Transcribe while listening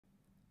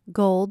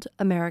Gold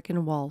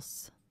American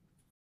Waltz.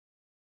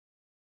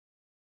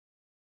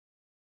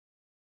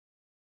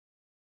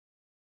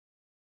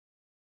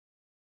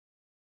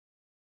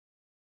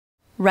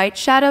 Right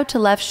shadow to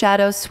left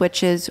shadow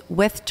switches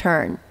with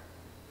turn.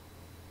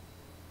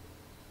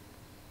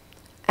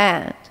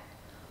 And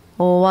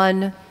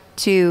 1,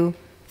 2,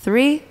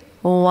 3,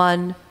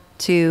 1,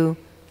 2,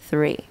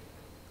 3.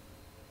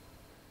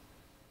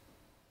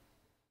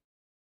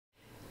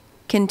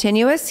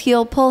 Continuous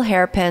heel pull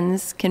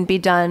hairpins can be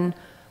done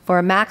for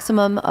a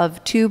maximum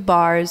of 2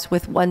 bars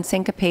with 1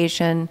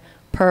 syncopation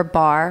per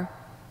bar,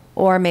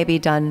 or may be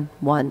done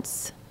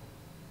once.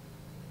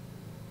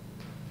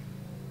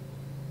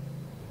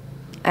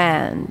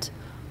 And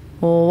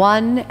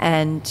 1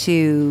 and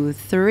 2,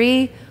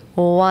 3,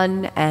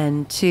 1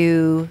 and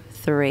 2,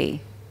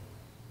 3.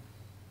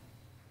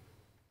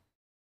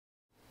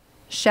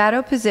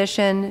 Shadow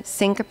position,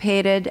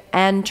 syncopated,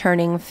 and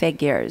turning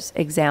figures.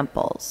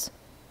 Examples.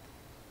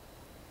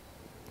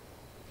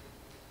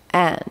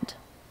 And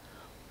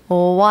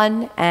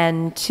 1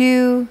 and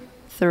 2,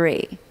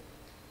 3.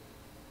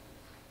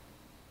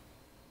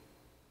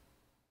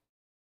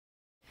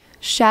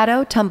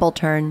 Shadow tumble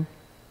turn.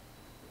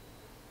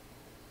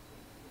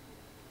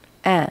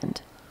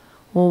 And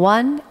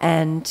 1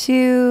 and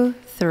 2,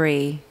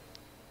 3.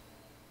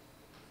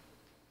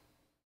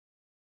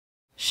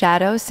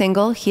 Shadow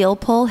single heel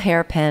pull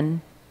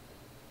hairpin.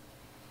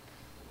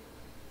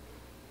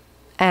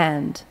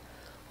 And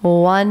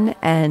 1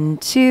 and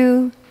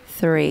 2,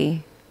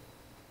 3.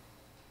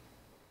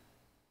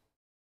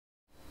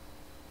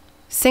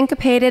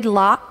 Syncopated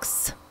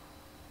locks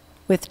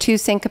with 2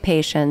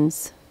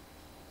 syncopations.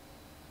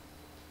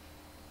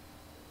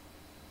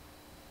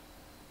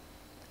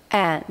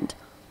 And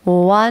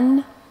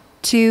 1,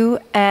 2,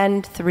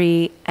 and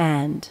 3,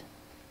 and.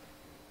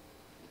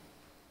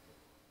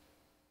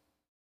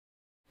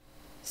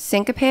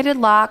 Syncopated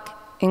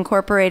lock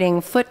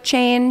incorporating foot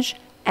change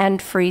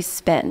and free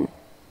spin.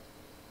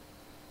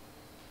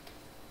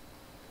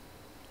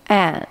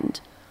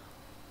 And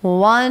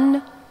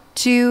 1,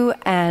 2,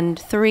 and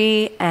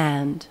 3,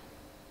 and.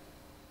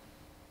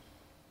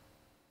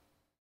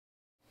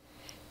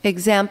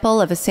 Example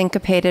of a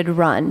syncopated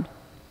run.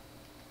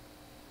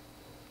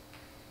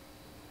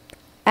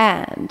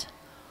 And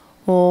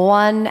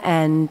 1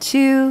 and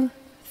 2,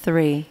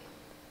 3.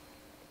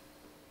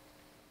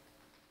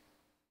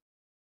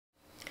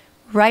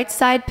 Right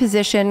side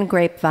position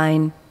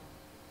grapevine.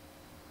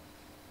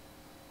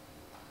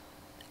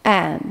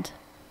 And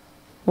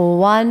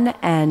 1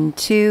 and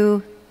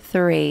 2,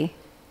 3.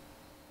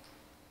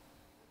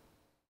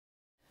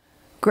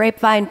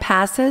 Grapevine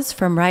passes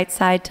from right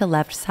side to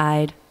left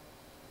side.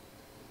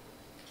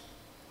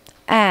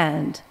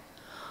 And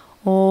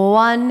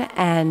 1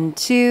 and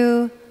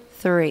 2,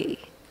 3.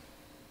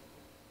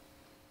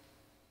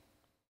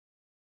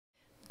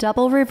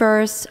 Double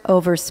reverse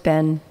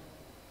overspin.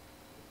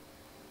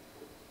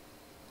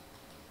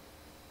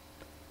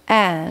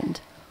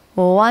 And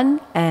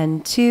 1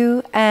 and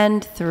 2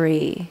 and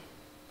 3.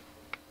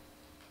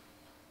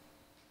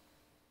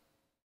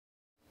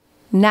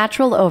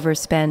 Natural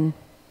overspin.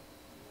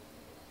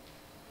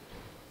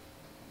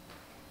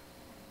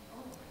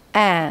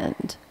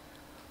 And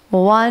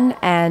 1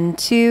 and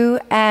 2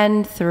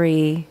 and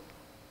 3.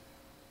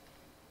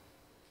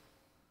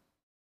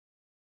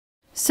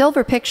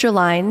 Silver picture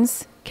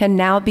lines can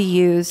now be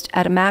used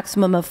at a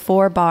maximum of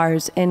 4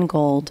 bars in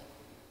gold.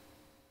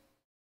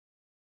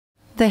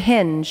 The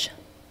hinge.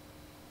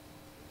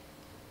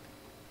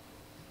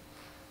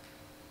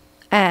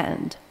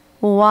 And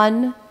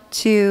 1,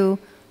 2,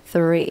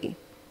 3.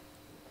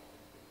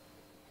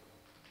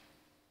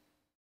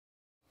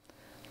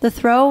 The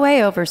throwaway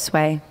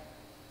oversway.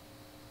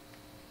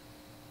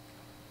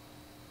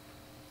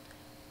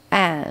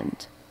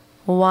 And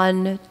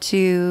 1,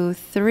 2,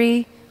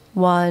 3,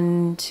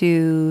 1,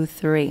 2,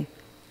 3.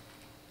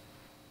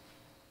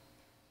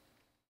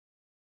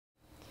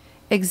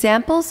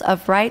 Examples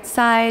of right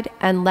side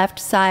and left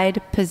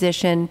side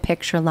position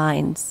picture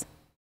lines.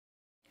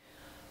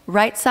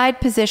 Right side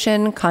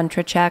position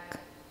contra check.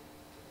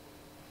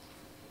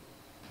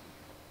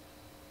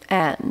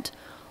 And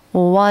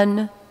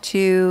 1,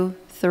 2,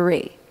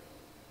 3.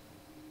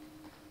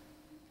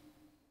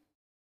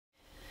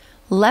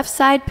 Left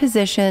side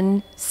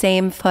position,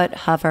 same foot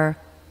hover.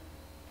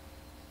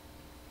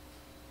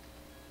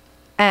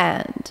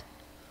 And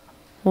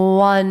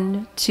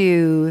 1,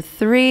 2,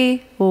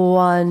 3,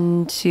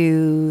 1,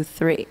 2,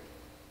 3.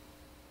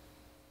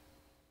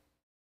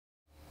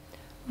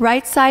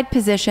 Right side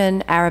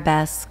position,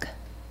 arabesque.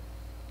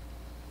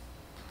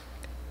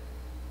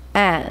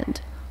 And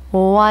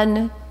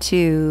 1,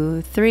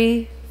 2,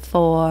 3,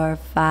 4,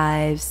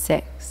 5,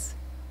 6.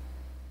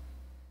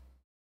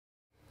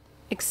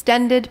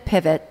 Extended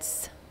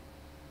pivots.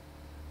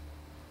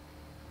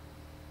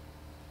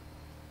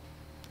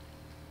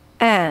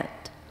 And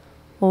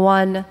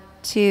 1,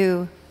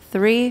 2,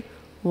 3,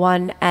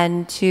 1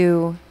 and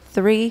 2,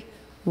 3,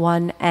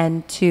 1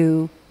 and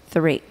 2,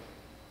 3.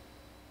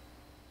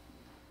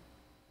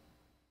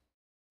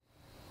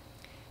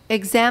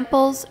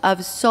 Examples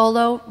of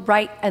solo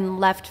right and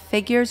left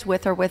figures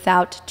with or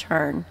without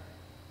turn.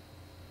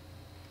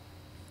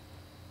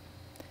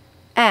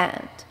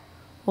 And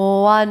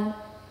 1,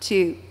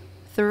 2,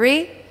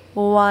 3,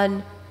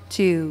 1,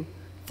 2,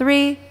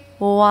 3,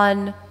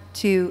 1,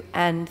 2,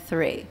 and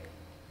 3.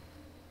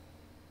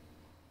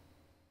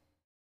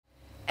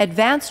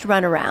 Advanced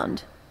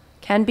runaround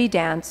can be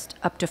danced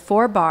up to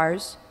 4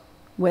 bars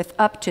with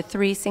up to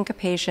 3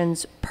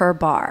 syncopations per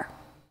bar.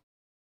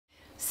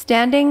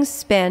 Standing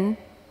spin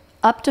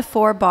up to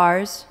 4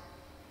 bars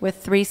with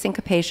 3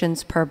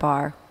 syncopations per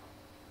bar.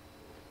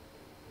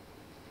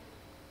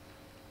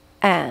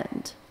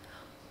 And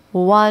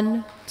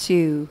 1,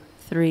 2,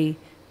 3,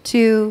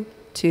 2,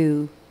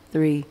 2,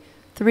 3,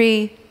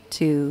 3,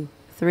 2,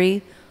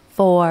 3,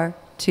 4,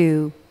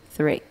 2,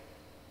 3.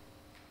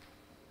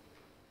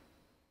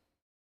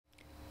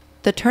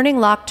 The turning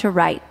lock to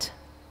right.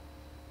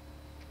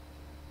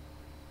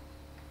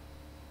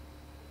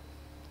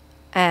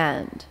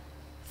 And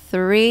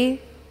 3,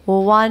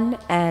 1,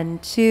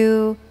 and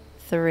 2,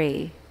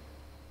 3.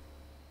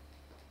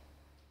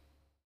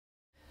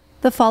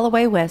 The fall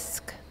away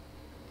whisk.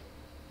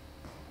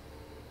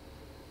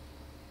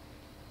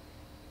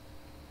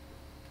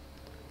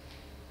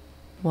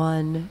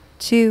 One,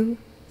 2,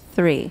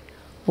 3.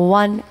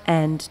 1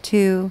 and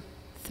 2,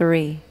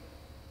 3.